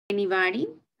anybody.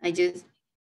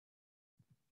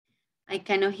 I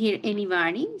cannot hear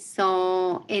anybody.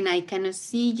 So, and I cannot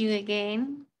see you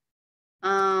again.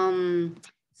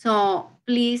 So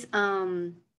please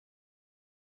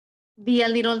be a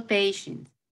little patient.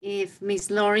 If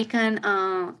Miss Lori can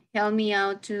help me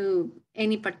out to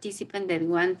any participant that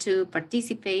want to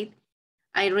participate,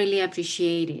 I really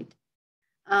appreciate it.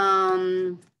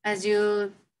 As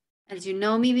you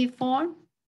know me before,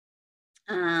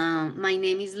 my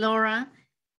name is Laura.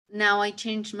 Now I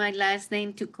changed my last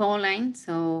name to Colline,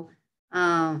 so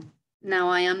now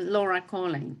I am Laura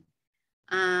Colline.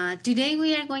 Today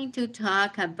we are going to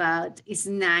talk about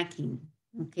snacking,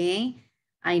 okay?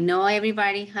 I know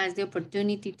everybody has the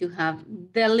opportunity to have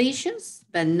delicious,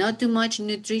 but not too much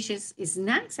nutritious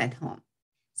snacks at home.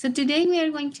 So today we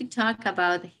are going to talk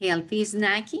about healthy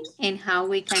snacking and how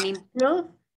we can improve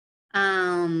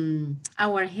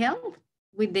our health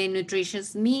with the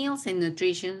nutritious meals and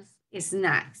nutritious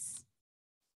snacks.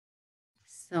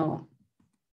 So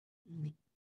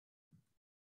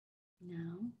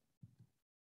now,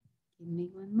 give me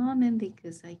one moment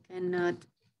because I cannot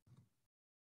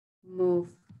move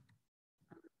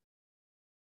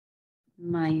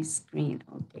my screen.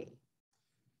 Okay.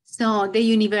 So the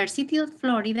University of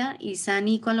Florida is an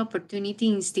equal opportunity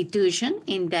institution,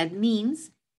 and that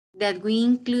means that we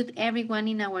include everyone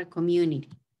in our community.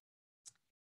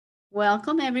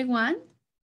 Welcome, everyone.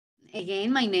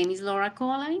 Again, my name is Laura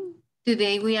Colline.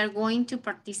 Today we are going to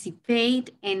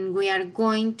participate and we are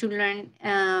going to learn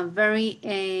very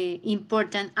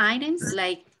important items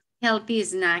like healthy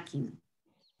snacking.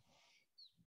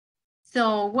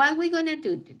 So what we're going to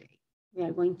do today? We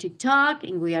are going to talk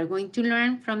and we are going to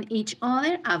learn from each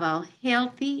other about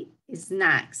healthy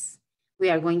snacks. We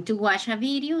are going to watch a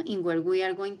video in where we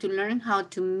are going to learn how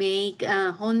to make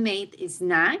homemade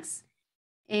snacks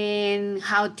and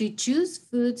how to choose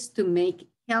foods to make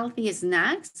healthy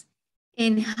snacks,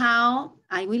 and how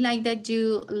I would like that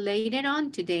you later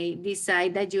on today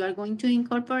decide that you are going to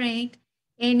incorporate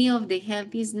any of the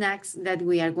healthy snacks that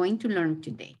we are going to learn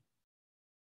today.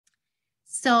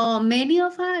 So many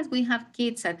of us, we have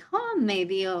kids at home,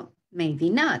 maybe or maybe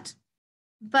not.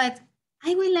 But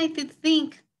I would like to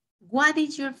think, what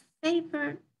is your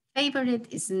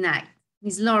favorite snack?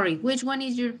 Miss Lori, which one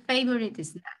is your favorite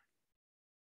snack?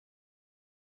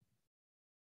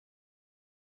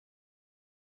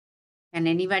 Can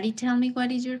anybody tell me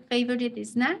what is your favorite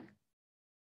snack?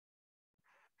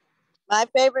 My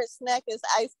favorite snack is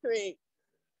ice cream.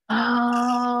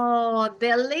 Oh,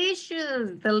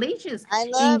 delicious, delicious. I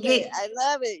love it. I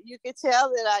love it. You can tell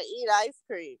that I eat ice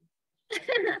cream.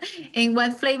 And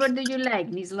what flavor do you like,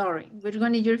 Miss Lori? Which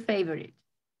one is your favorite?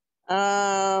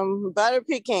 Butter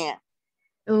pecan.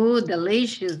 Oh,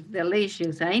 delicious,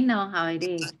 delicious. I know how it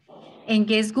is. And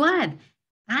guess what?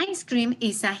 Ice cream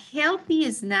is a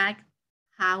healthy snack.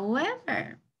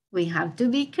 However, we have to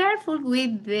be careful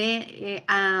with the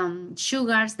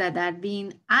sugars that are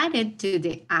being added to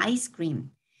the ice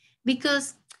cream,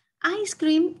 because ice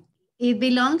cream, it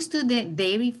belongs to the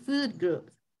dairy food group.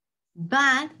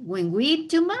 But when we eat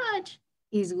too much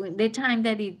is the time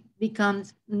that it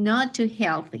becomes not too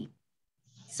healthy.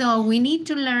 So we need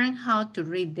to learn how to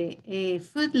read the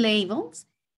food labels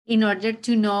in order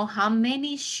to know how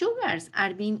many sugars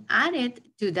are being added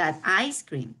to that ice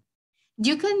cream.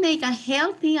 You can make a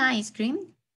healthy ice cream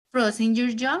frozen your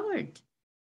yogurt.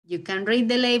 You can read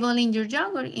the label in your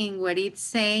yogurt and where it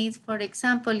says, for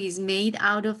example, is made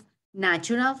out of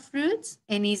natural fruits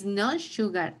and is no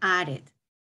sugar added.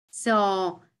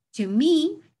 So to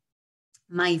me,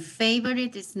 my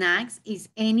favorite snacks is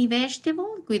any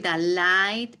vegetable with a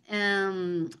light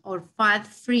or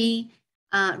fat-free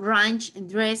ranch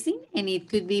dressing, and it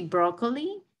could be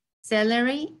broccoli,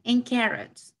 celery, and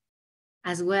carrots.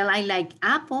 As well, I like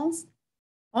apples,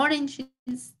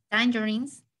 oranges,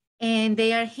 tangerines, and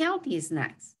they are healthy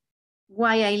snacks.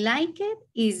 Why I like it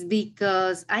is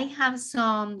because I have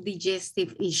some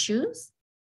digestive issues,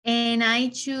 and I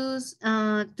choose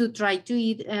to try to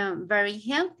eat very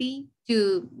healthy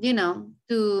to,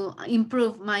 to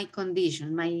improve my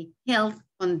condition, my health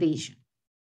condition.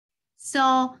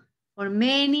 So for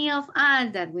many of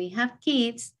us that we have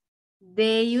kids,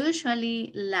 they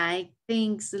usually like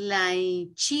things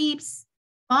like chips,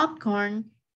 popcorn,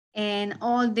 and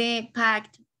all the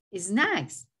packed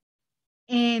snacks.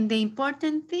 And the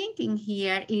important thing in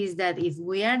here is that if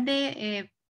we are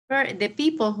the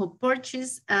people who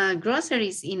purchase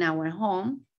groceries in our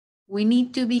home, we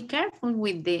need to be careful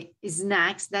with the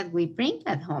snacks that we bring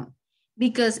at home.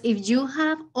 Because if you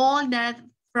have all that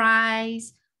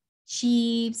fries,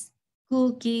 chips,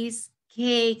 cookies,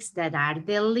 cakes that are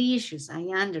delicious. I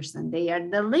understand they are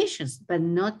delicious, but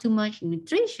not too much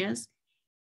nutritious.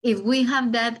 If we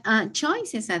have that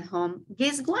choices at home,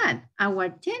 guess what? Our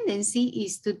tendency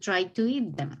is to try to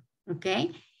eat them,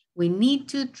 okay? We need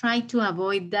to try to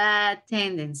avoid that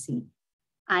tendency.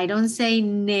 I don't say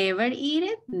never eat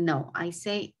it. No, I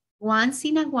say once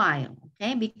in a while,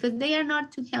 okay? Because they are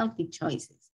not too healthy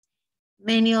choices.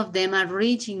 Many of them are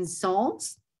rich in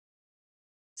salts.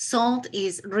 Salt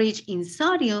is rich in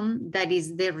sodium that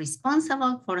is the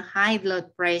responsible for high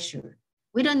blood pressure.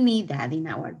 We don't need that in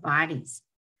our bodies.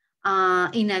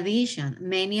 In addition,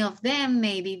 many of them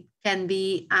maybe can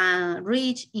be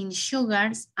rich in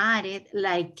sugars added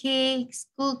like cakes,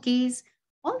 cookies,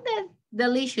 all that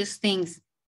delicious things,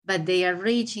 but they are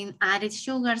rich in added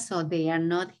sugar, so they are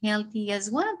not healthy as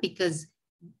well because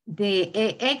the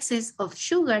excess of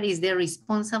sugar is the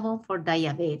responsible for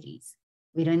diabetes.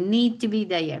 We don't need to be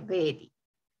diabetic.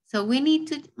 So we need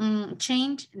to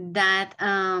change that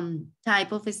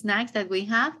type of snacks that we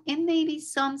have, and maybe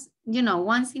some,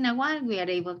 once in a while we are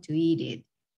able to eat it.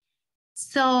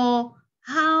 So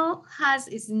how has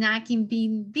snacking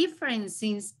been different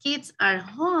since kids are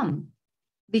home?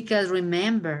 Because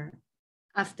remember,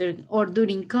 after or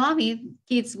during COVID,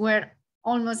 kids were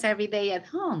almost every day at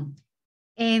home.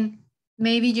 And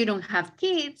maybe you don't have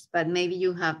kids, but maybe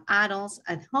you have adults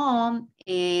at home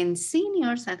and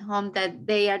seniors at home that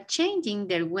they are changing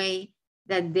their way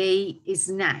that they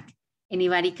snack.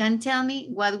 Anybody can tell me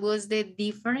what was the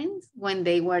difference when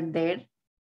they were there?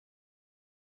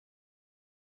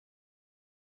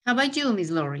 How about you, Miss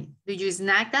Lori? Do you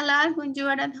snack a lot when you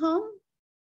are at home?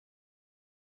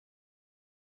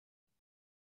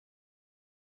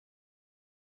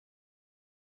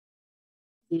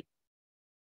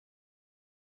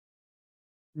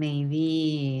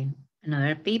 Maybe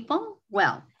another people?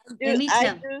 Well, let me I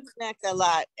tell. do snack a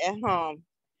lot at home,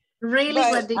 Really,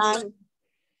 but what do you?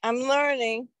 I'm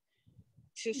learning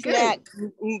to snack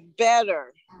Good.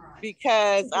 better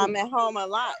because I'm at home a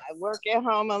lot. I work at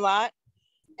home a lot.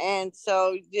 And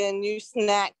so then you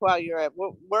snack while you're at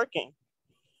working.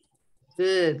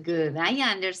 Good, good. I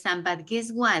understand, but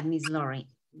guess what, Miss Lori?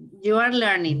 You are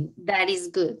learning. That is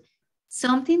good.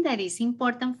 Something that is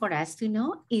important for us to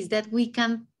know is that we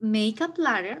can make a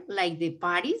platter like the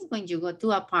parties when you go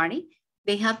to a party.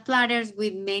 They have platters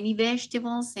with many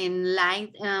vegetables and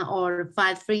light or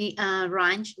fat-free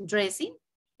ranch dressing.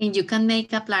 And you can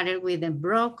make a platter with a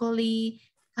broccoli,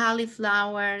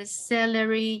 cauliflower,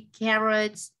 celery,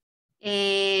 carrots,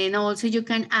 and also you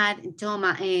can add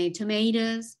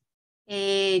tomatoes,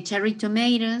 cherry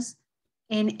tomatoes,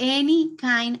 and any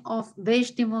kind of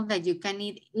vegetable that you can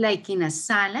eat, like in a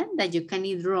salad that you can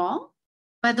eat raw,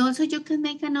 but also you can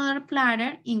make another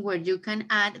platter in where you can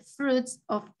add fruits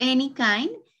of any kind.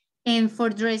 And for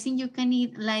dressing, you can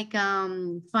eat like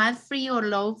fat-free or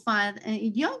low-fat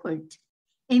yogurt.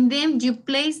 And then you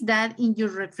place that in your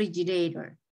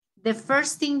refrigerator. The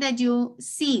first thing that you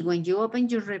see when you open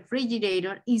your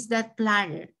refrigerator is that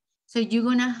platter. So you're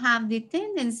gonna have the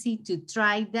tendency to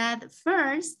try that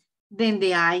first, then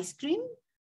the ice cream,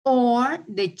 or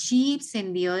the chips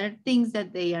and the other things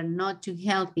that they are not too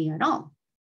healthy at all.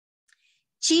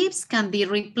 Chips can be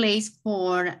replaced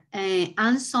for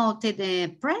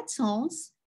unsalted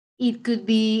pretzels. It could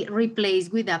be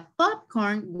replaced with a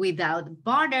popcorn without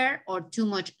butter or too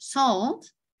much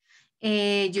salt.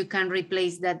 You can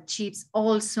replace that chips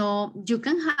also. You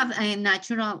can have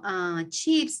natural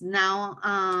chips.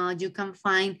 Now you can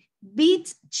find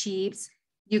beet chips.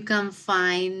 You can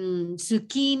find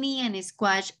zucchini and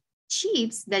squash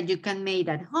chips that you can make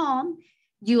at home.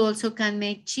 You also can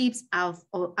make chips out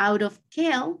of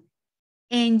kale.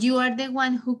 And you are the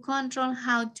one who control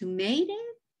how to make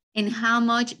it and how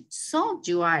much salt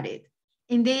you added.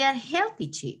 And they are healthy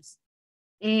chips.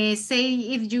 Say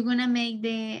if you're gonna make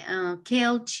the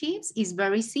kale chips, it's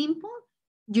very simple.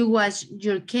 You wash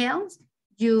your kales,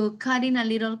 you cut in a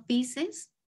little pieces,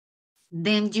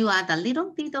 then you add a little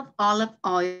bit of olive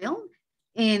oil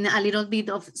and a little bit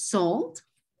of salt,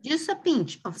 just a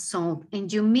pinch of salt,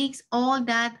 and you mix all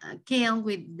that kale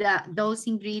with those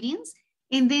ingredients,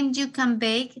 and then you can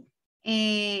bake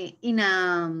in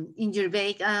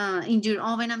your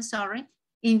oven. I'm sorry,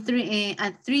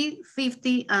 at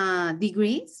 350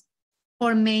 degrees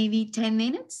for maybe 10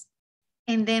 minutes,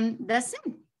 and then that's it.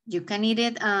 You can eat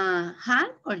it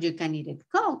hot or you can eat it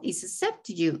cold. It's up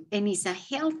to you, and it's a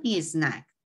healthy snack.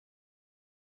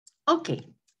 Okay,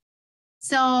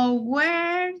 so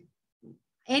where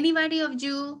anybody of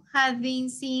you have been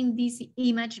seeing this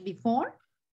image before?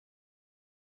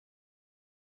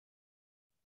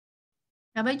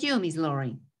 How about you, Miss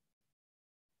Lori?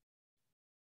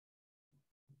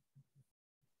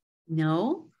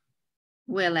 No.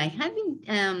 Well, I have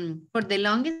been, for the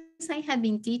longest I have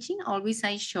been teaching, always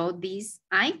I show this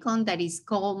icon that is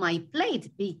called my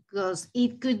plate because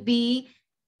it could be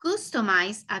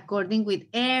customized according with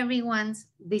everyone's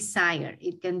desire.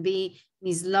 It can be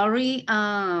Miss Lori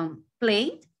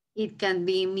plate, it can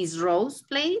be Miss Rose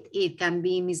plate, it can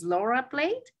be Miss Laura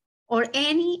plate, or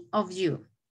any of you.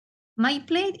 My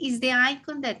plate is the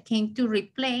icon that came to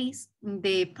replace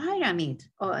the pyramid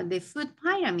or the food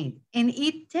pyramid. And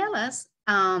it tells us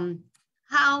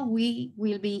how we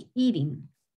will be eating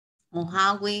or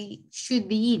how we should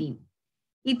be eating.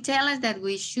 It tells us that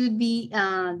we should be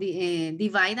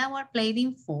divide our plate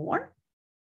in four.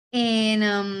 And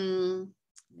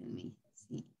let me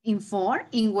see, in four,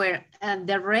 in where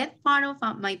the red part of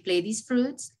my plate is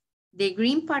fruits, the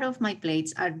green part of my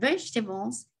plates are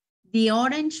vegetables, the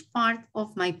orange part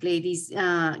of my plate is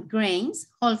grains,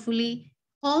 hopefully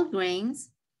whole grains.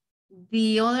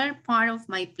 The other part of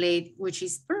my plate, which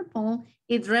is purple,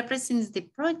 it represents the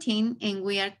protein, and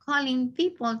we are calling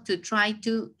people to try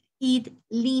to eat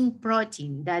lean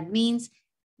protein. That means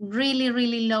really,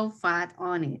 really low fat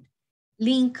on it.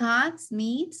 Lean cuts,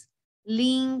 meats,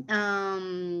 lean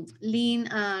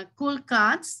cool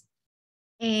cuts,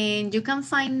 and you can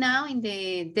find now in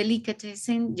the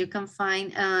delicatessen, you can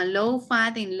find low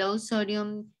fat and low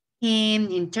sodium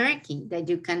ham and turkey that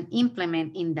you can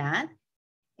implement in that.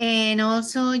 And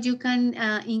also you can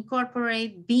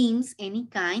incorporate beans, any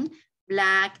kind,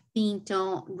 black,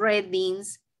 pinto, red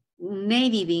beans,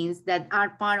 navy beans that are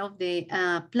part of the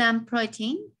plant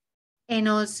protein, and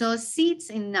also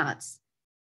seeds and nuts.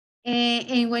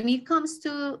 And when it comes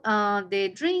to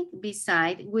the drink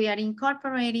beside, we are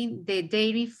incorporating the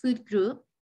dairy food group,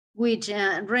 which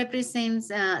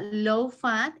represents low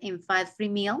fat and fat-free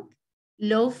milk,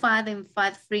 low fat and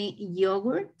fat-free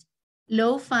yogurt,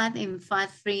 low fat and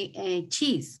fat-free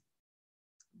cheese.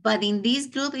 But in this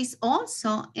group is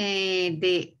also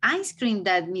the ice cream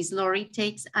that Miss Lori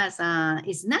takes as a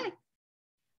snack.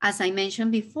 As I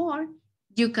mentioned before,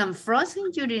 you can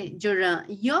frozen your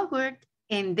yogurt,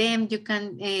 and then you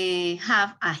can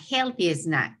have a healthy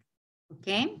snack,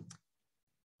 okay?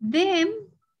 Then,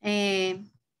 okay.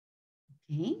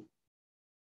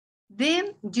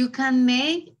 Then you can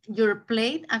make your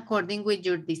plate according with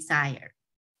your desire.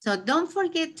 So don't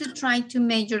forget to try to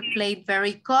make your plate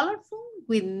very colorful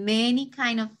with many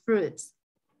kind of fruits.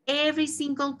 Every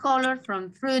single color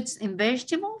from fruits and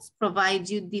vegetables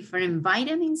provides you different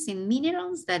vitamins and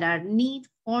minerals that are needed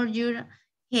for your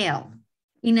health.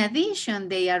 In addition,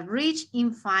 they are rich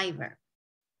in fiber.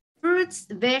 Fruits,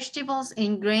 vegetables,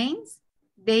 and grains,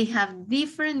 they have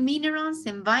different minerals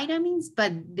and vitamins,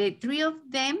 but the three of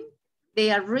them, they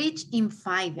are rich in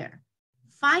fiber.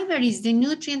 Fiber is the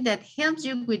nutrient that helps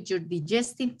you with your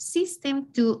digestive system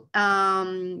to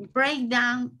break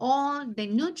down all the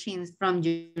nutrients from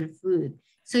your food.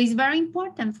 So it's very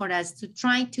important for us to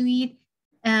try to eat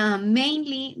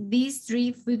mainly these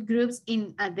three food groups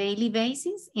in a daily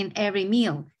basis in every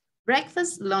meal: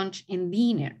 breakfast, lunch, and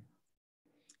dinner.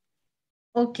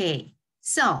 Okay,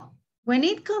 so when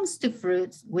it comes to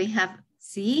fruits, we have,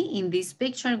 see in this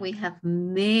picture, we have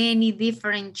many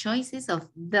different choices of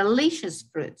delicious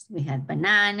fruits. We have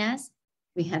bananas,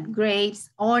 we have grapes,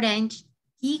 orange,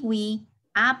 kiwi,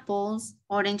 apples,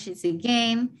 oranges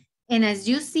again. And as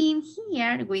you see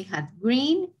here, we have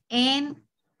green and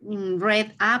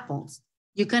red apples.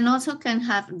 You can also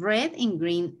have red and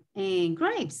green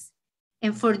grapes.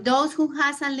 And for those who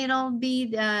has a little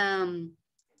bit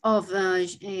of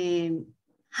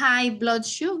high blood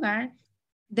sugar,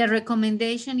 the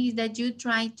recommendation is that you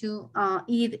try to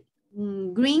eat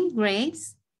green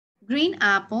grapes, green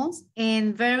apples,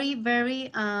 and very,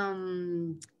 very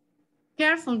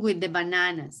careful with the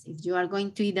bananas. If you are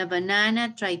going to eat a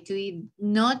banana, try to eat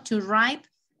not too ripe,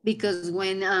 because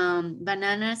when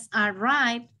bananas are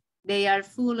ripe, they are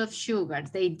full of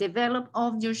sugars. They develop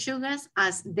all your sugars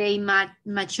as they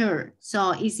mature.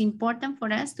 So it's important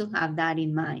for us to have that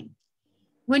in mind.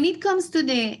 When it comes to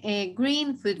the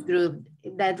green food group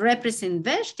that represent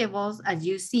vegetables, as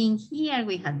you see here,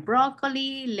 we have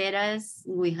broccoli, lettuce,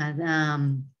 we have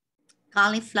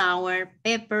cauliflower,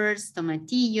 peppers,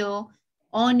 tomatillo,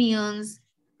 onions,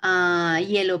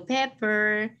 yellow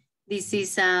pepper. This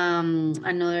is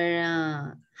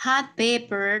another hot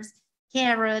peppers,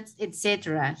 carrots,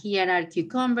 etc. Here are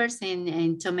cucumbers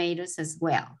and tomatoes as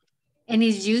well. And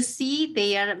as you see,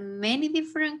 there are many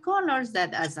different colors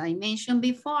that, as I mentioned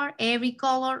before, every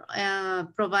color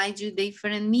provides you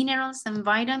different minerals and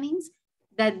vitamins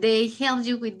that they help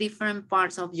you with different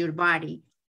parts of your body.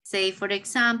 Say, for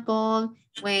example,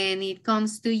 when it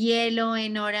comes to yellow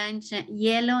and orange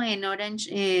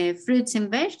fruits and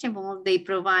vegetables, they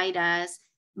provide us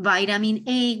vitamin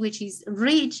A, which is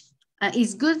rich,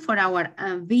 is good for our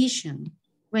vision.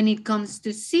 When it comes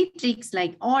to citrics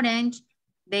like orange,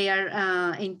 they are,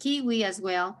 and kiwi as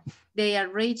well, they are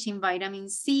rich in vitamin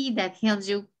C that helps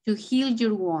you to heal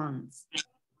your wounds.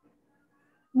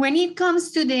 When it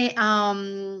comes to the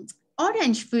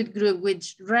orange food group,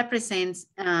 which represents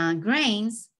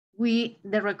grains,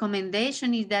 the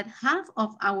recommendation is that half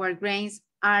of our grains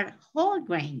are whole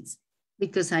grains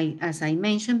because as I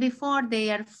mentioned before, they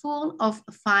are full of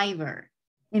fiber.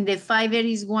 And the fiber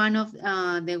is one of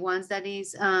the ones that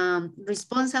is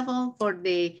responsible for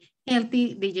the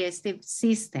healthy digestive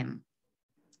system.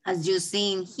 As you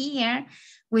see in here,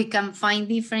 we can find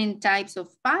different types of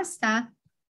pasta,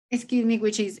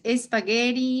 which is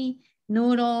spaghetti,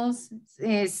 noodles,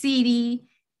 ziti,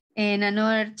 and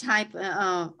another type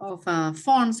of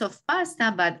forms of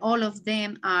pasta, but all of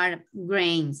them are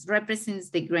grains, represents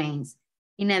the grains.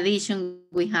 In addition,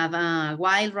 we have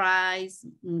wild rice.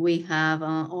 We have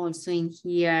also in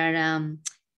here,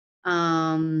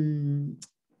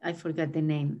 I forgot the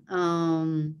name.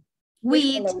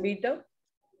 Wheat.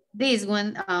 This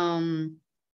one.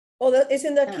 Oh, that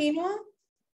isn't the quinoa?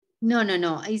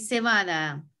 No. It's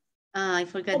cebada. I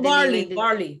forgot the barley, name.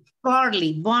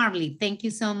 Barley. Thank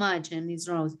you so much, Ms.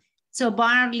 Rose. So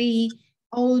barley,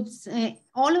 oats,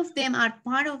 all of them are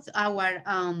part of our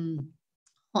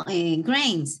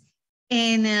grains.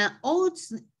 And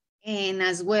oats, and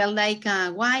as well like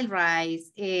wild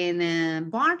rice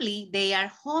and barley, they are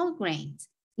whole grains,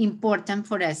 important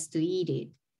for us to eat it.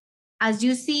 As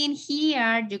you see in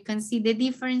here, you can see the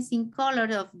difference in color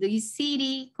of this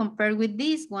ziti compared with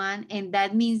this one. And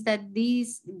that means that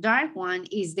this dark one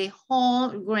is the whole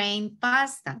grain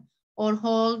pasta or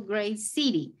whole grain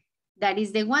ziti. That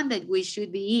is the one that we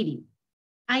should be eating.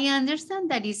 I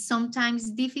understand that it's sometimes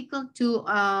difficult to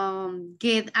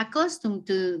get accustomed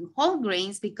to whole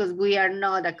grains because we are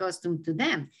not accustomed to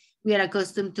them. We are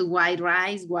accustomed to white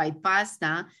rice, white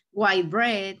pasta, white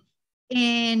bread,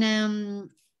 and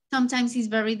sometimes it's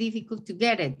very difficult to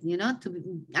get it, to be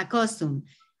accustomed.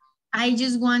 I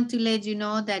just want to let you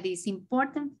know that it's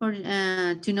important for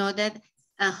to know that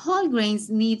whole grains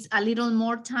needs a little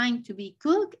more time to be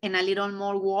cooked and a little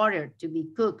more water to be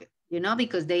cooked,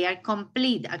 because they are a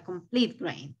complete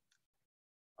grain.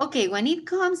 Okay, when it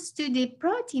comes to the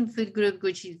protein food group,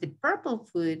 which is the purple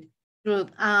food group,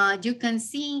 you can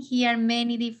see here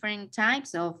many different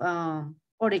types of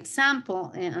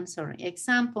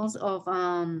examples of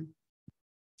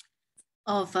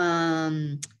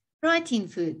protein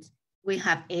food. We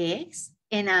have eggs,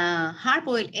 and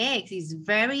hard-boiled eggs is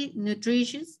very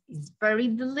nutritious, it's very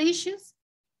delicious,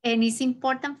 and it's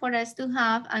important for us to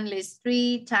have at least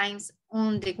 3 times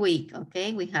on the week,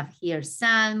 okay? We have here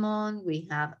salmon, we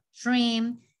have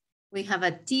shrimp, we have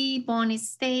a T-bone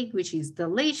steak, which is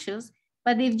delicious,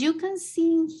 but if you can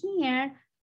see here,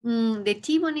 the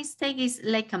T-bone steak is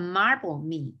like a marble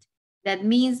meat. That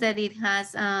means that it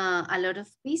has a lot of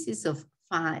pieces of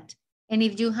fat. And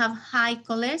if you have high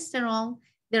cholesterol,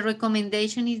 the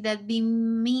recommendation is that be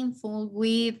mindful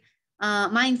with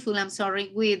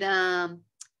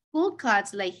full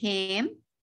cuts like ham,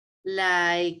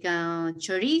 like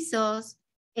chorizos,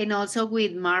 and also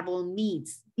with marble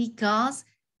meats because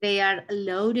they are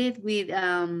loaded with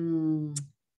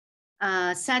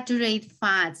saturated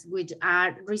fats, which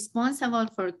are responsible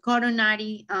for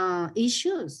coronary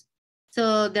issues.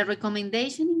 So the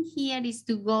recommendation in here is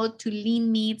to go to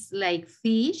lean meats like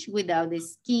fish without the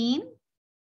skin,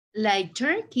 like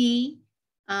turkey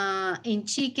and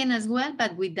chicken as well,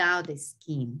 but without the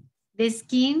skin. The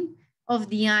skin of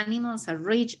the animals are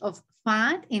rich of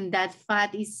fat, and that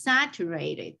fat is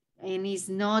saturated and is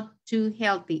not too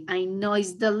healthy. I know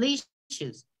it's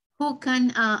delicious. Who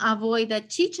can avoid a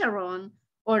chicharron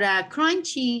or a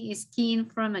crunchy skin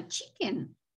from a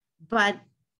chicken? But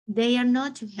they are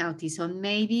not too healthy. So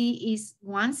maybe it's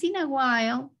once in a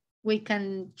while we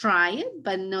can try it,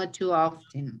 but not too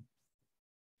often.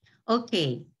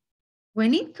 Okay.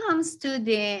 When it comes to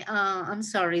the,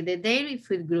 the dairy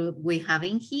food group, we have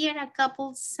in here a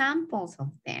couple samples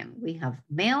of them. We have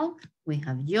milk, we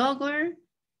have yogurt.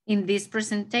 In this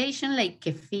presentation, like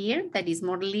kefir, that is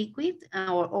more liquid,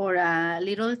 or a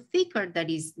little thicker, that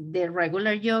is the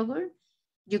regular yogurt.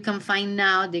 You can find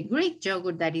now the Greek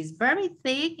yogurt that is very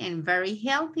thick and very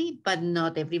healthy, but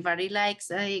not everybody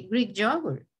likes a Greek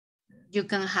yogurt. You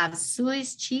can have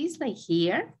Swiss cheese like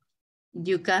here.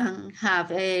 You can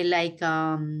have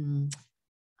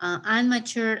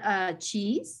unmatured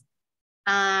cheese.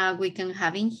 We can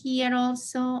have in here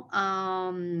also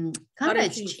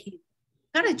cottage cheese.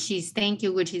 Cottage cheese, thank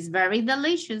you, which is very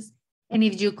delicious. And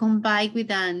if you combine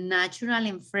with a natural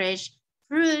and fresh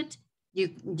fruit,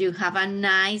 you have a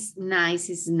nice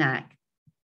snack.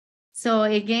 So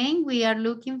again, we are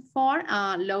looking for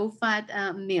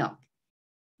low-fat milk.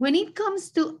 When it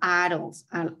comes to adults,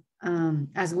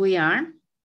 as we are,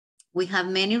 we have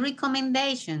many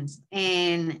recommendations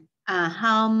and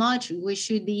how much we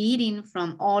should be eating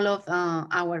from all of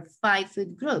our 5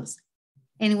 food groups.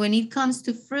 And when it comes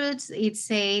to fruits, it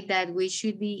says that we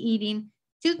should be eating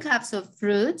 2 cups of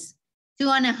fruits,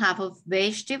 2.5 of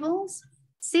vegetables,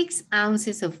 6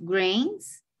 ounces of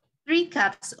grains, 3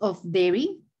 cups of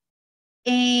dairy,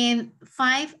 and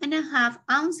 5.5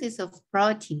 ounces of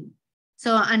protein.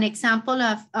 So an example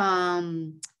of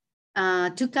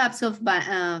 2 cups of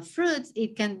fruits,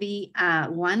 it can be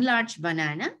 1 large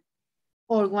banana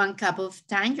or 1 cup of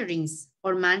tangerines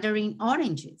or mandarin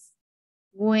oranges.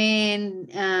 When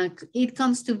it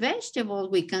comes to vegetables,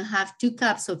 we can have 2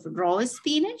 cups of raw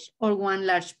spinach or 1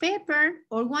 large pepper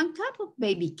or 1 cup of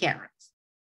baby carrots.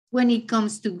 When it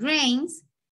comes to grains,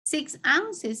 6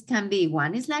 ounces can be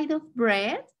 1 slice of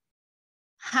bread,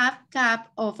 half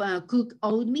cup of cooked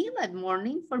oatmeal at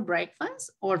morning for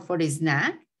breakfast or for a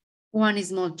snack, 1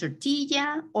 small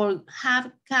tortilla, or half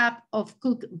cup of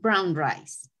cooked brown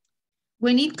rice.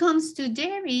 When it comes to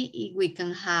dairy, we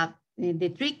can have the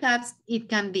 3 cups. It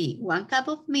can be 1 cup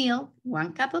of milk,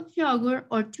 1 cup of yogurt,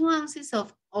 or 2 ounces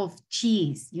of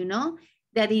cheese, you know,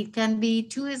 that it can be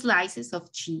 2 slices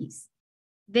of cheese.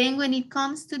 Then when it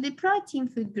comes to the protein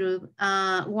food group,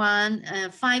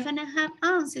 5.5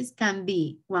 ounces can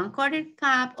be 1/4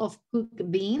 cup of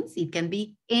cooked beans. It can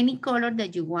be any color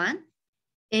that you want,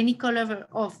 any color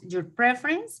of your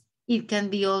preference. It can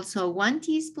be also 1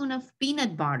 teaspoon of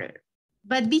peanut butter.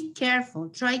 But be careful,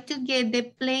 try to get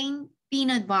the plain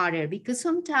peanut butter because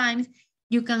sometimes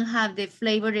you can have the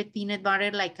flavored peanut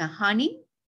butter like a honey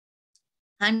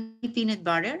peanut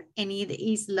butter, and it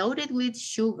is loaded with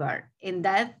sugar. And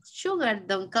that sugar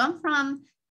don't come from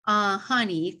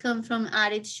honey, it comes from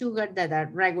added sugar that are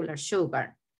regular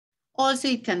sugar. Also,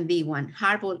 it can be 1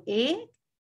 hard-boiled egg,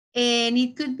 and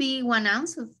it could be 1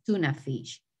 ounce of tuna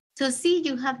fish. So see,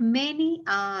 you have many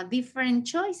different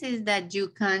choices that you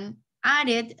can add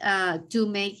it to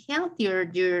make healthier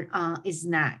your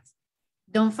snacks.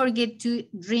 Don't forget to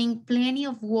drink plenty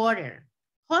of water,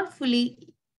 hopefully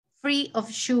free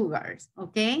of sugars,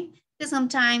 okay? Because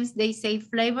sometimes they say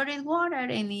flavored water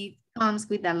and it comes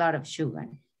with a lot of sugar.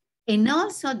 And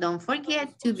also don't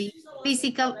forget to be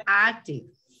physical active.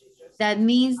 That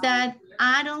means that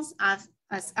adults as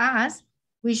us,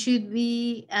 we should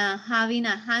be having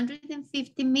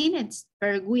 150 minutes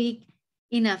per week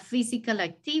in a physical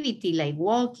activity like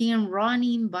walking,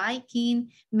 running,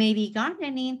 biking, maybe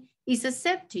gardening is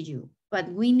accepted to you. But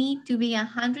we need to be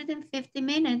 150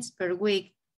 minutes per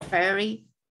week, very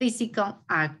physical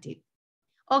active.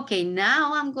 Okay,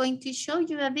 now I'm going to show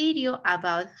you a video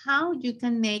about how you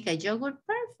can make a yogurt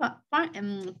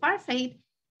parfait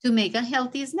to make a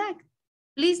healthy snack.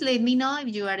 Please let me know if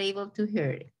you are able to hear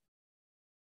it.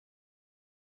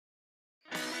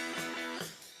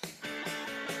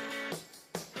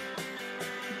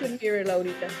 Couldn't hear it,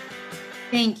 Laurita.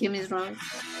 Thank you, Ms. Rose.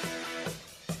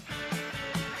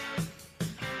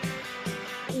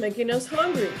 Making us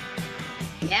hungry.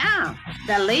 Yeah,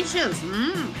 delicious.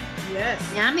 Yes.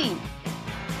 Yummy.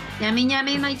 Yummy,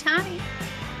 yummy, my tummy.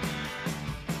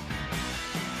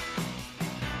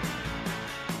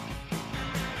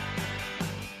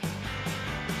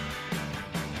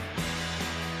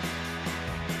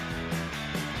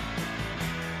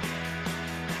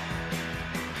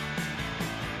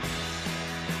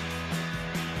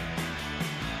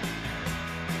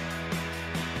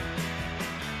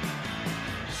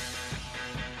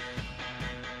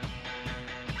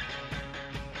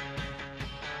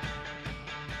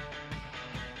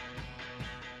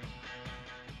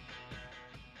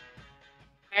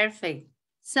 Perfect.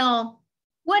 So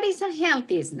what is a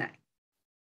healthy snack?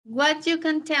 What you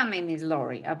can tell me, Ms.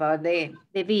 Lori, about the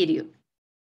video?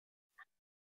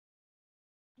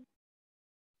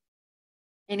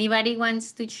 Anybody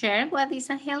wants to share what is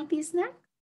a healthy snack?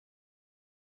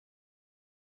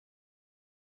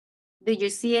 Do you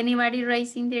see anybody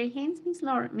raising their hands,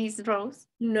 Ms. Rose?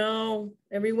 No,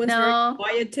 everyone's very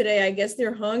quiet today. I guess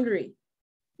they're hungry.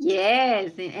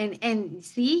 Yes, and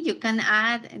see, you can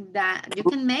add that, you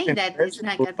can make that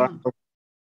snack at home.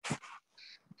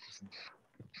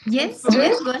 Yes,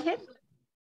 yes, go ahead.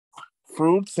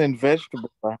 Fruits and vegetables.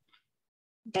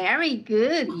 Very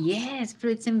good. Yes,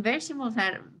 fruits and vegetables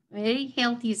are very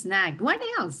healthy snack. What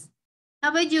else? How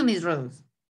about you, Miss Rose?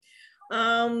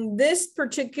 This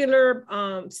particular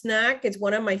snack is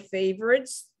one of my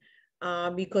favorites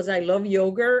because I love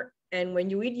yogurt. And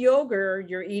when you eat yogurt,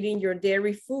 you're eating your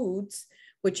dairy foods,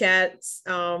 which adds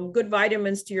good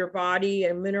vitamins to your body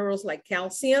and minerals like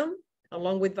calcium,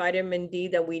 along with vitamin D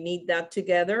that we need that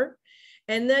together.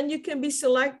 And then you can be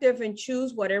selective and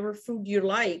choose whatever food you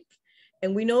like.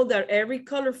 And we know that every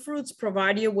color fruits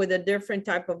provide you with a different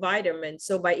type of vitamin.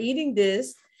 So by eating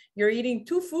this, you're eating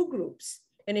two food groups.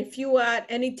 And if you add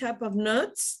any type of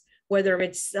nuts, whether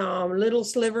it's little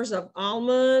slivers of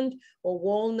almond or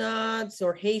walnuts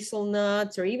or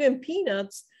hazelnuts or even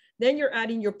peanuts, then you're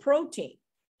adding your protein.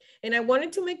 And I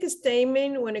wanted to make a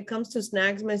statement when it comes to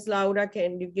snacks, Ms. Laura.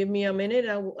 Can you give me a minute?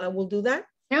 I will do that.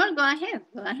 No, go ahead.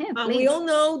 Go ahead, please. We all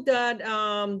know that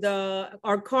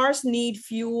our cars need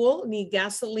fuel, need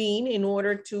gasoline in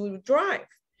order to drive.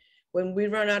 When we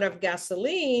run out of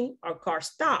gasoline, our car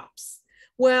stops.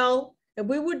 Well, if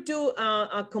we would do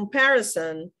a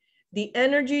comparison, the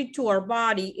energy to our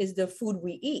body is the food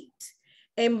we eat.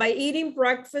 And by eating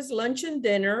breakfast, lunch, and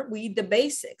dinner, we eat the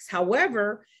basics.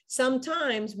 However,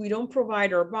 sometimes we don't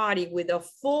provide our body with a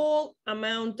full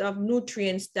amount of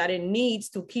nutrients that it needs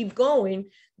to keep going.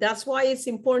 That's why it's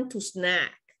important to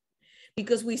snack,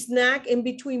 because we snack in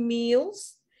between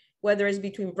meals, whether it's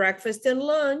between breakfast and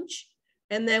lunch,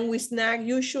 and then we snack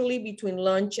usually between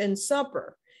lunch and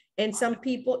supper. And some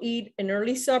people eat an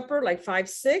early supper, like 5,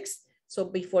 6. So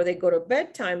before they go to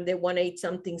bedtime, they want to eat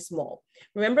something small.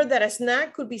 Remember that a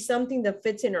snack could be something that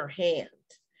fits in our hand.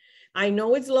 I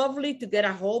know it's lovely to get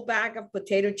a whole bag of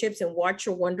potato chips and watch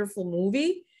a wonderful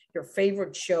movie, your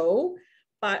favorite show,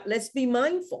 but let's be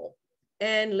mindful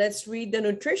and let's read the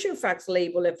nutrition facts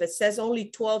label. If it says only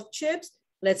 12 chips,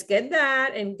 let's get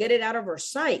that and get it out of our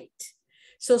sight.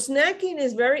 So snacking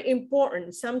is very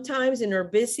important. Sometimes in our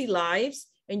busy lives,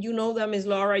 and you know that, Ms.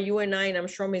 Laura, you and I, and I'm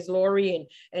sure Ms. Lori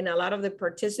and a lot of the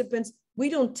participants, we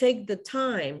don't take the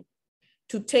time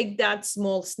to take that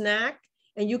small snack.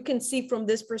 And you can see from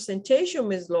this presentation,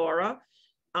 Ms. Laura,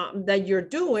 that you're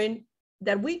doing,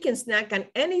 that we can snack on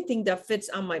anything that fits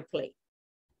on my plate.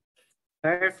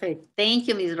 Perfect. Thank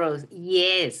you, Ms. Rose.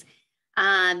 Yes.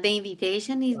 The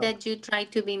invitation is that you try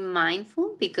to be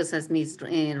mindful, because as Ms.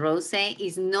 Rose said,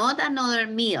 it's not another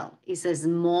meal. It's a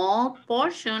small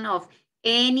portion of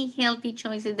any healthy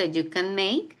choices that you can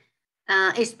make,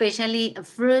 especially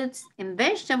fruits and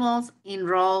vegetables in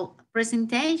raw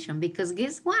presentation, because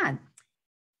guess what?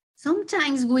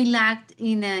 Sometimes we lack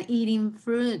in eating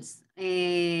fruits.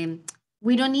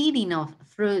 We don't eat enough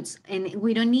fruits and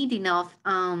we don't eat enough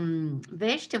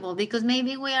vegetables because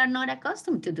maybe we are not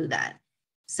accustomed to do that.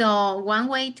 So one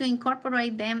way to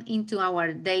incorporate them into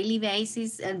our daily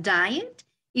basis diet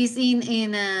is in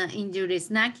your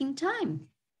snacking time.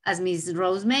 As Ms.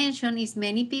 Rose mentioned, it's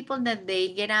many people that they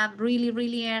get up really,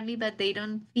 really early, but they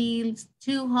don't feel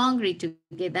too hungry to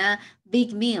get a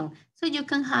big meal. So you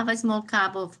can have a small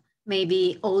cup of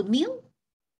maybe oatmeal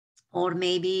or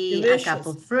maybe a cup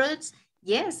of fruits.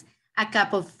 Yes, a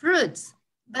cup of fruits.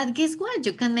 But guess what?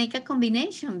 You can make a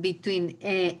combination between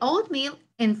oatmeal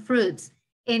and fruits.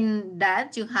 In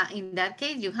that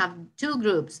case, you have two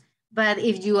groups. But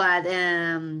if you add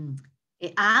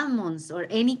almonds or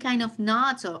any kind of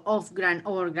nuts or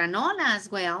granola as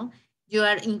well, you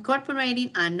are incorporating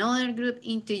another group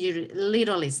into your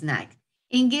little snack.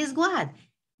 And guess what?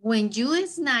 When you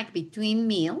snack between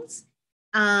meals,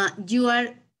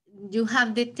 you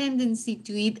have the tendency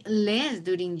to eat less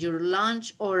during your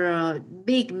lunch or a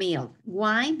big meal.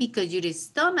 Why? Because your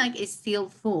stomach is still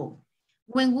full.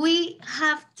 When we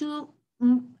have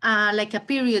like a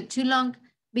period too long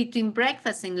between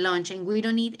breakfast and lunch, and we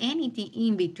don't eat anything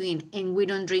in between, and we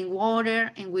don't drink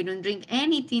water, and we don't drink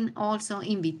anything also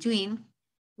in between,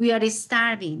 we are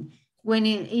starving. When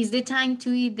it is the time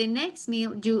to eat the next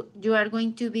meal, you are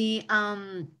going to be,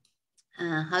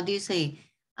 how do you say,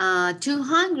 too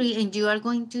hungry, and you are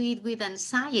going to eat with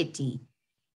anxiety.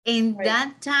 And right.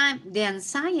 That time, the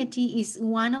anxiety is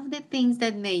one of the things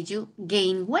that made you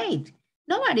gain weight.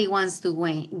 Nobody wants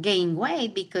to gain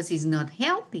weight because it's not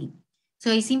healthy. So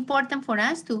it's important for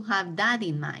us to have that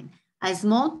in mind. A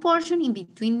small portion in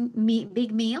between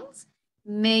big meals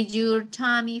made your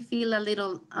tummy feel a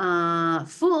little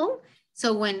full.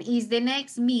 So when it's the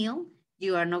next meal,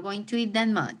 you are not going to eat that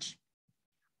much.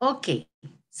 Okay,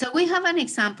 so we have an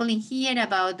example in here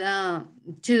about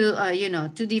two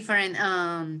different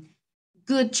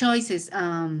good choices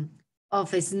of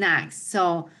snacks.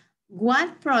 So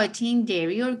what protein,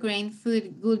 dairy, or grain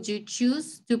food would you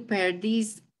choose to pair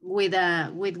these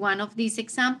with one of these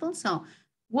examples? So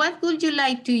what would you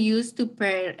like to use to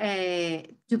pair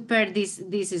this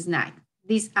snack?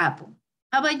 this apple?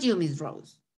 How about you, Miss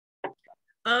Rose?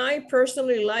 I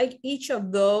personally like each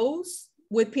of those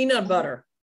with peanut butter.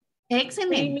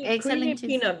 Excellent, Creamy excellent choice.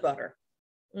 peanut butter.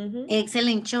 Mm-hmm.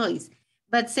 Excellent choice.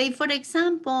 But say, for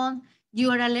example, you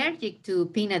are allergic to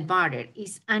peanut butter.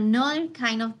 It's another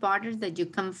kind of butter that you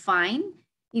can find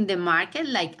in the market,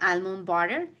 like almond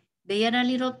butter. They are a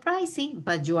little pricey,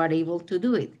 but you are able to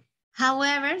do it.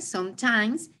 However,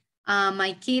 sometimes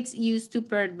my kids used to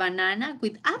pair banana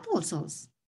with applesauce.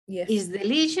 Yes. It's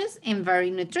delicious and very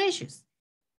nutritious.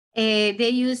 They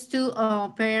used to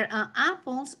pair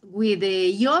apples with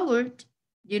yogurt,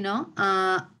 you know,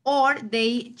 or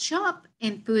they chop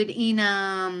and put in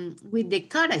with the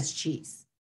cottage cheese.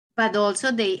 But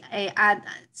also they add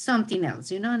something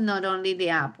else, you know, not only the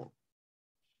apple.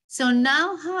 So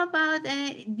now how about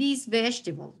this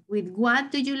vegetable? With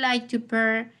what do you like to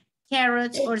pair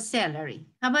carrots or celery?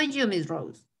 How about you, Ms.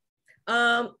 Rose?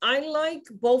 I like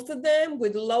both of them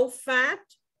with low fat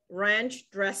ranch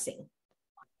dressing.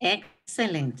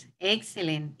 Excellent,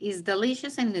 excellent. It's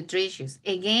delicious and nutritious.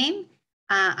 Again,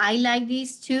 I like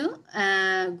these two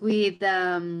with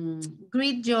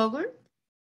Greek yogurt.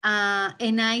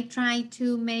 And I try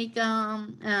to make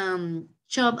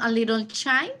chop a little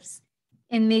chives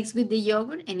and mix with the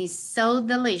yogurt, and it's so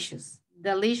delicious,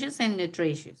 delicious and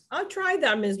nutritious. I'll try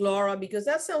that, Ms. Laura, because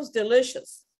that sounds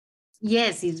delicious.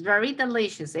 Yes, it's very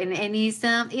delicious, and it's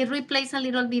it replaces a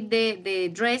little bit the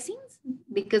dressings,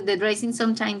 because the dressing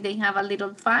sometimes they have a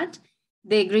little fat.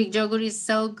 The Greek yogurt is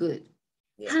so good.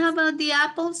 Yes. How about the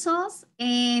applesauce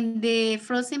and the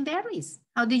frozen berries?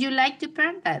 How do you like to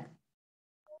pair that?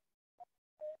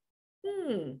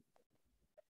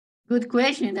 Good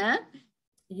question, huh?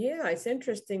 Yeah, it's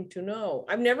interesting to know.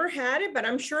 I've never had it, but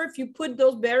I'm sure if you put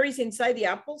those berries inside the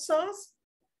applesauce,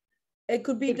 it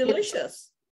could be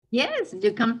delicious. Yes,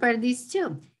 you can pair these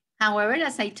too. However,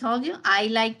 as I told you, I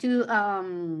like to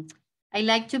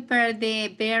pair the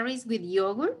berries with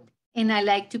yogurt, and I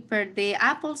like to pair the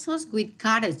applesauce with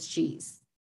cottage cheese,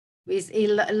 with a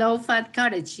low-fat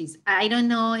cottage cheese. I don't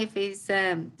know if it's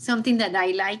something that I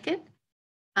like it.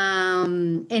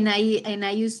 And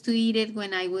I used to eat it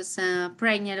when I was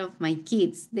pregnant of my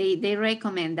kids. They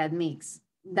recommend that mix.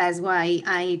 That's why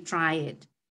I try it.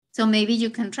 So maybe you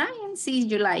can try and see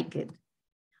if you like it.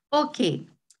 Okay,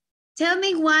 tell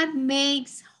me what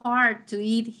makes hard to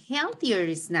eat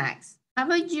healthier snacks. How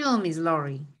about you, Miss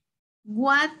Lori?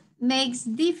 What makes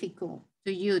difficult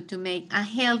to you to make a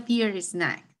healthier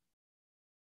snack?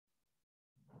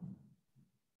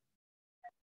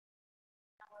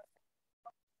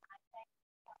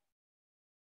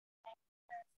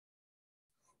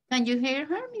 Can you hear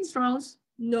her, Miss Rose?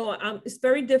 No, it's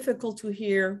very difficult to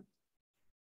hear.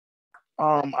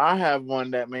 I have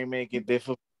one that may make it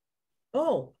difficult.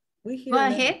 Oh, we hear. Go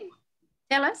ahead.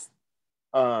 Tell us.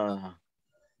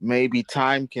 Maybe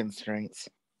time constraints.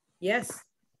 Yes.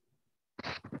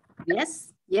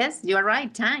 Yes, yes, you're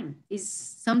right. Time is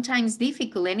sometimes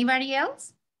difficult. Anybody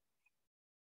else?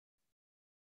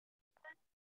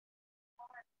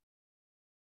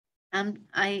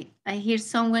 I hear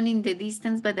someone in the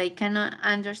distance, but I cannot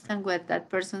understand what that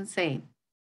person say.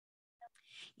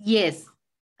 Yes,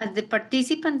 as the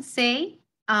participants say,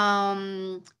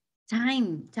 time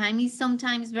is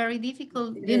sometimes very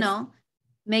difficult, you know,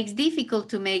 makes difficult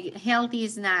to make healthy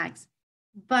snacks.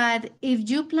 But if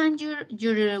you plan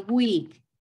your week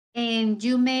and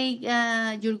you make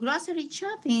your grocery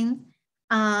shopping,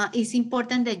 it's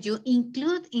important that you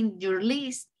include in your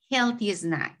list healthy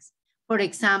snacks. For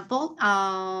example,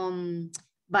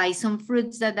 buy some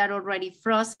fruits that are already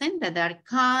frozen, that are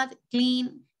cut,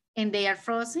 clean, and they are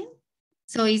frozen.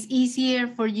 So it's easier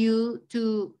for you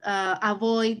to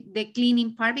avoid the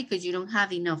cleaning part because you don't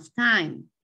have enough time.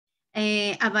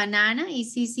 A banana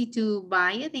is easy to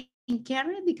buy it and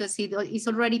carry it because it's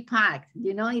already packed.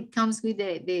 You know, it comes with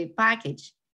the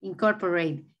package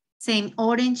incorporated. Same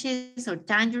oranges or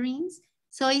tangerines.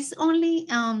 So it's only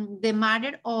the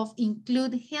matter of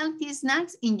include healthy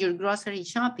snacks in your grocery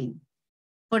shopping.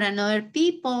 For another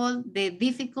people, the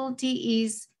difficulty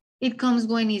is it comes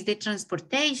when it's the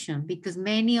transportation, because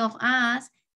many of us,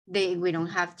 we don't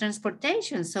have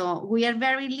transportation. So we are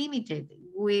very limited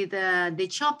with the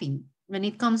shopping when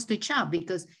it comes to shop,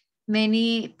 because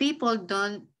many people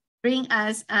don't bring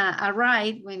us a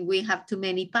ride when we have too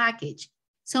many package.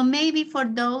 So maybe for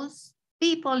those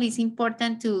people, it's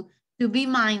important to be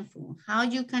mindful how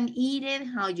you can eat it,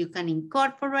 how you can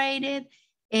incorporate it,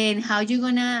 and how you're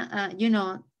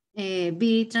gonna,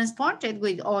 be transported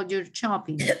with all your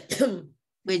shopping,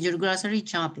 with your grocery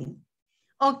shopping.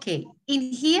 Okay, in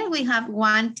here we have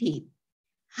one tip.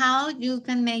 How you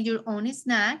can make your own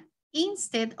snack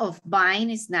instead of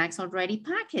buying snacks already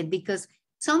packed, because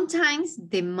sometimes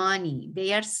the money,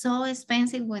 they are so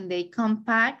expensive when they come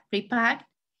packed, pre-packed,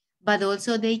 but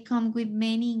also they come with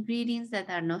many ingredients that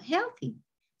are not healthy.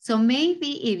 So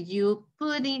maybe if you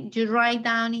you write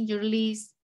down in your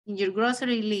list, in your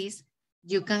grocery list,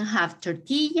 you can have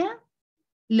tortilla,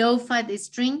 low-fat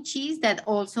string cheese that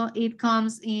also it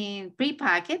comes in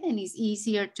pre-packed and is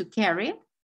easier to carry,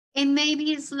 and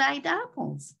maybe sliced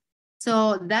apples.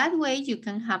 So that way you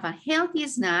can have a healthy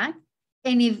snack.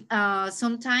 And if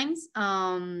sometimes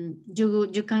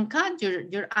you can cut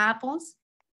your apples,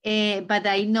 but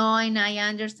I know and I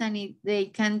understand it, they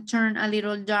can turn a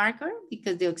little darker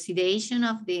because the oxidation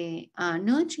of the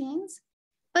nutrients.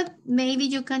 But maybe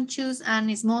you can choose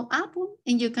a small apple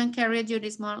and you can carry your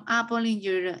small apple in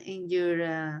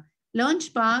your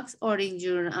lunch box or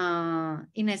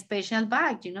in a special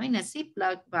bag, you know, in a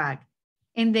Ziploc bag.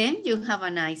 And then you have a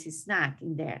nice snack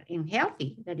in there and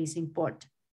healthy. That is important.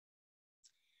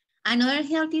 Another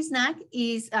healthy snack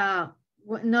is not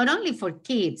only for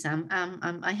kids.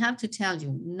 I have to tell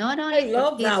you, not only I for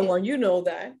love kids. that one. You know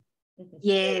that.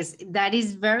 Yes, that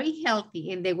is very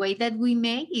healthy. And the way that we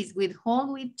make is with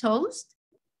whole wheat toast,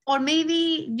 or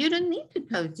maybe you don't need to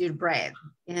toast your bread,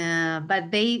 but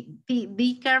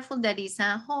be careful that it's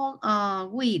a whole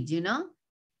wheat, you know,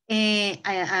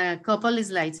 a couple of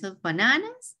slices of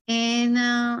bananas and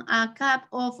a cup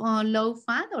of low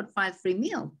fat or fat-free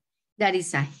milk. That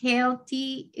is a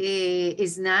healthy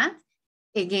snack.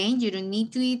 Again, you don't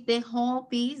need to eat the whole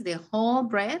piece, the whole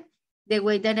bread, the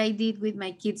way that I did with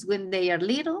my kids when they are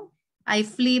little. I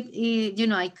flip, you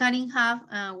know, I cut in half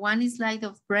one slice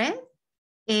of bread,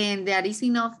 and that is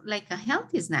enough, like a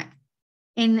healthy snack.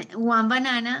 And one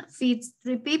banana feeds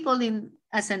 3 people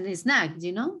as a snack,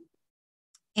 you know.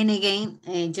 And again,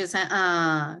 just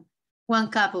 1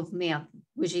 cup of milk,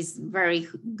 which is very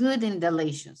good and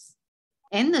delicious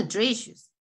and nutritious.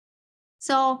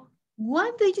 So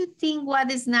what do you think,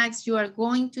 what snacks you are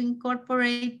going to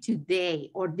incorporate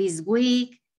today or this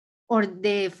week or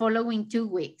the following 2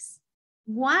 weeks?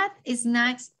 What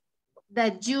snacks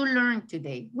that you learned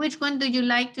today? Which one do you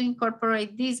like to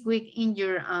incorporate this week in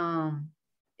your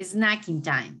snacking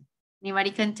time?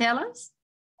 Anybody can tell us?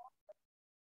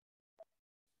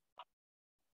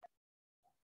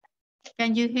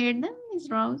 Can you hear them, Ms.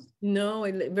 Rose?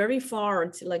 No, very far.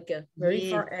 It's like a very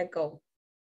far echo.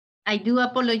 I do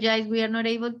apologize. We are not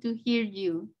able to hear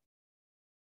you.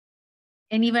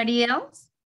 Anybody else?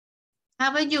 How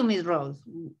about you, Ms. Rose?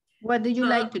 What do you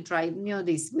like to try new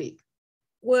this week?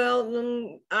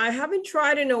 Well, I haven't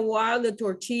tried in a while the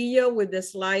tortilla with the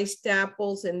sliced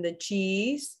apples and the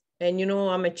cheese. And you know,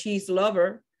 I'm a cheese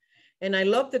lover. And I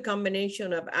love the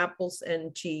combination of apples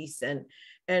and cheese.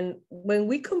 And when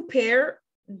we compare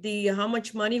how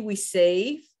much money we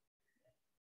save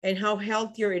and how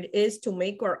healthier it is to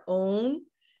make our own,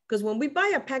 because when we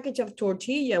buy a package of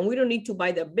tortilla, and we don't need to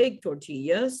buy the big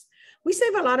tortillas, we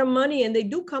save a lot of money, and they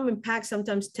do come in packs,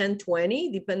 sometimes 10,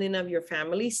 20, depending on your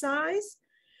family size.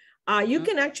 You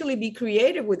can actually be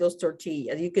creative with those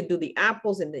tortillas. You could do the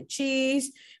apples and the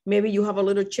cheese. Maybe you have a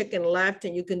little chicken left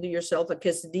and you can do yourself a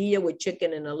quesadilla with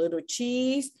chicken and a little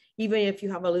cheese, even if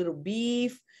you have a little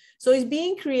beef. So it's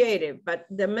being creative, but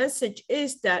the message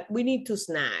is that we need to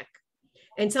snack.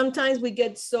 And sometimes we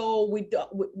get so, we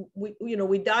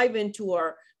dive into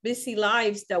our busy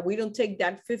lives that we don't take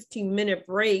that 15-minute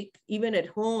break, even at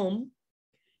home,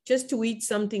 just to eat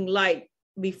something light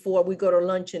before we go to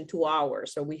lunch in 2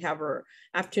 hours. So we have our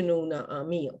afternoon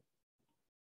meal.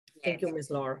 Thank you,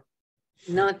 Ms. Laura.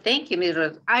 No, thank you, Ms.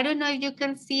 Rose. I don't know if you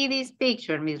can see this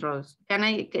picture, Ms. Rose.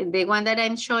 The one that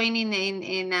I'm showing you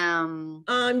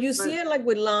see it like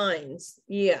with lines.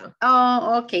 Yeah.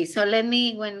 Oh, okay. So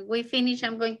when we finish,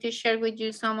 I'm going to share with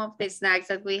you some of the snacks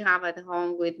that we have at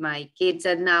home with my kids,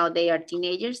 and now they are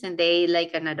teenagers and they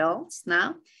like an adults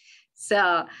now.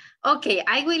 So, okay,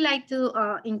 I would like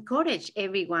to encourage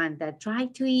everyone that try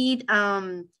to eat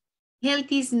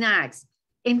healthy snacks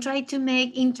and try to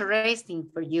make interesting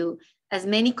for you. As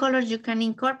many colors you can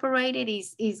incorporate it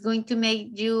is going to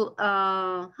make you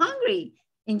hungry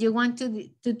and you want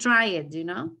to try it, you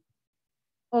know?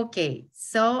 Okay,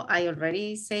 so I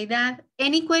already say that.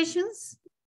 Any questions?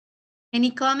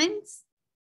 Any comments?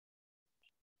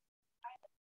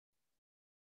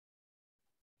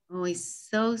 Oh, I'm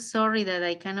so sorry that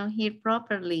I cannot hear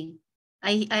properly.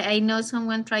 I know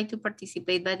someone tried to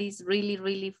participate, but it's really,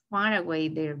 really far away,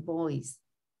 their voice.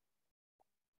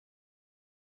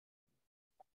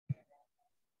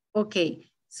 Okay,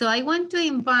 so I want to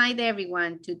invite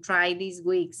everyone to try this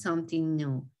week something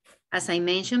new. As I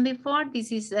mentioned before,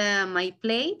 this is my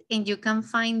plate, and you can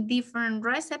find different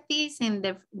recipes and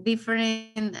the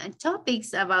different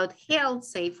topics about health.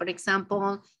 Say, for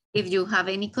example, if you have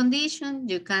any condition,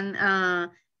 you can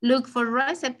look for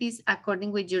recipes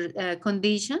according with your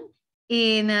condition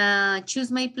in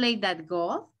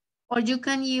choosemyplate.gov, or you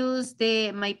can use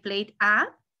the My Plate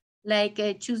app, like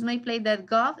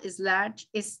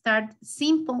choosemyplate.gov/start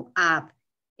simple app.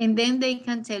 And then they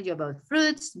can tell you about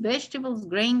fruits, vegetables,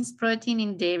 grains, protein,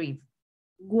 and dairy.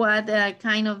 What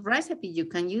kind of recipe you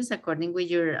can use according with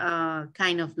your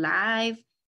kind of life,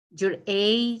 your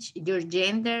age, your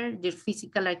gender, your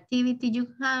physical activity you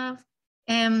have,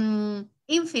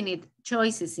 infinite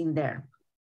choices in there.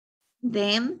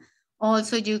 Then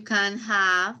also you can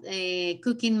have a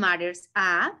Cooking Matters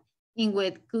app, in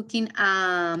which Cooking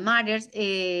Matters,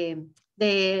 the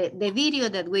video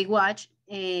that we watch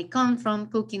come from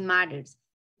Cooking Matters.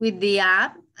 With the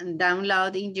app and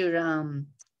download in your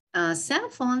cell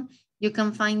phone, you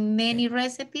can find many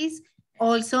recipes,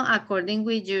 also according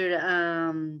with your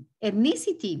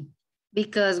ethnicity,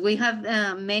 because we have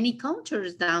many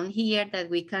cultures down here that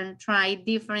we can try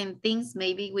different things.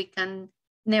 Maybe we can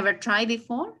never try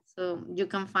before. So you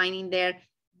can find in there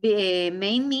the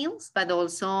main meals, but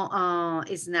also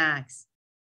snacks.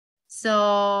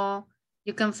 So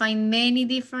you can find many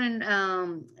different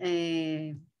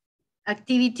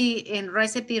activity and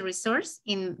recipe resource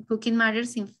in Cooking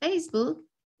Matters in Facebook,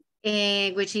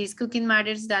 which is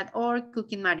cookingmatters.org,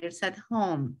 Cooking Matters at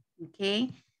Home,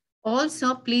 okay?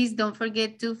 Also, please don't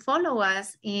forget to follow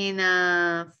us in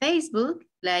Facebook,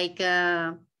 like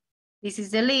this is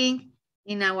the link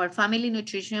in our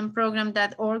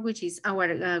familynutritionprogram.org, which is our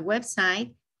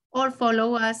website, or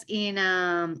follow us in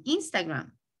Instagram.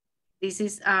 This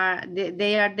is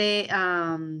they are the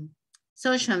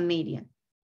social media.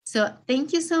 So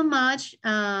thank you so much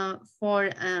for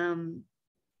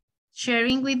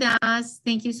sharing with us.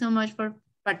 Thank you so much for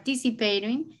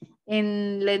participating.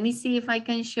 And let me see if I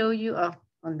can show you, oh,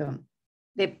 hold on,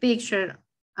 the picture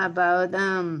about.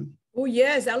 Oh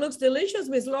yes, that looks delicious,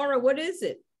 Miss Laura. What is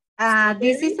it?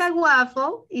 This is a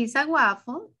waffle. It's a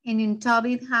waffle, and in top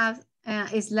it has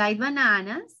sliced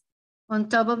bananas. On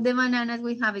top of the bananas,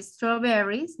 we have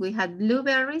strawberries, we have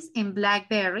blueberries and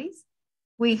blackberries.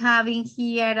 We have in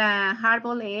here a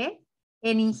hard-boiled egg,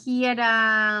 and in here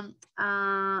a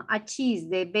cheese,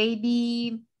 the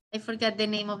baby, I forgot the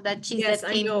name of that cheese. Yes,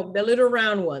 that I know, the little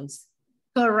round ones.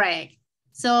 Correct.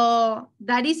 So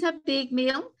that is a big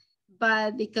meal,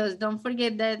 but because don't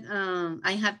forget that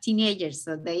I have teenagers,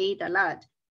 so they eat a lot.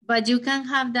 But you can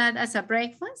have that as a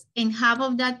breakfast and half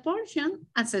of that portion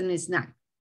as a snack.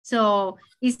 So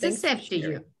it's accepted to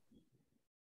you.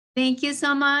 Thank you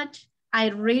so much. I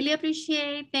really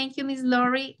appreciate. Thank you, Ms.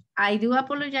 Lori. I do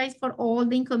apologize for all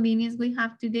the inconvenience we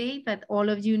have today, but all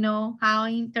of you know how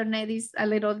internet is a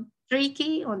little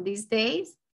tricky on these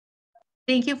days.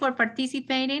 Thank you for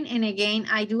participating. And again,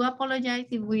 I do apologize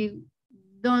if we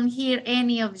don't hear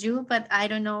any of you, but I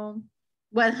don't know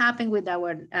what happened with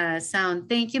our sound.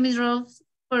 Thank you, Ms. Rose,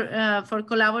 for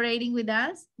collaborating with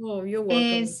us. Oh, you're welcome.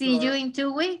 And see you in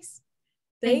 2 weeks.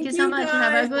 Thank you so much. Guys.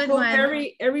 Have a good hope one.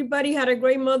 Everybody had a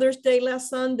great Mother's Day last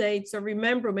Sunday. So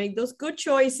remember, make those good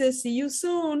choices. See you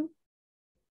soon.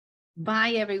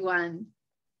 Bye, everyone.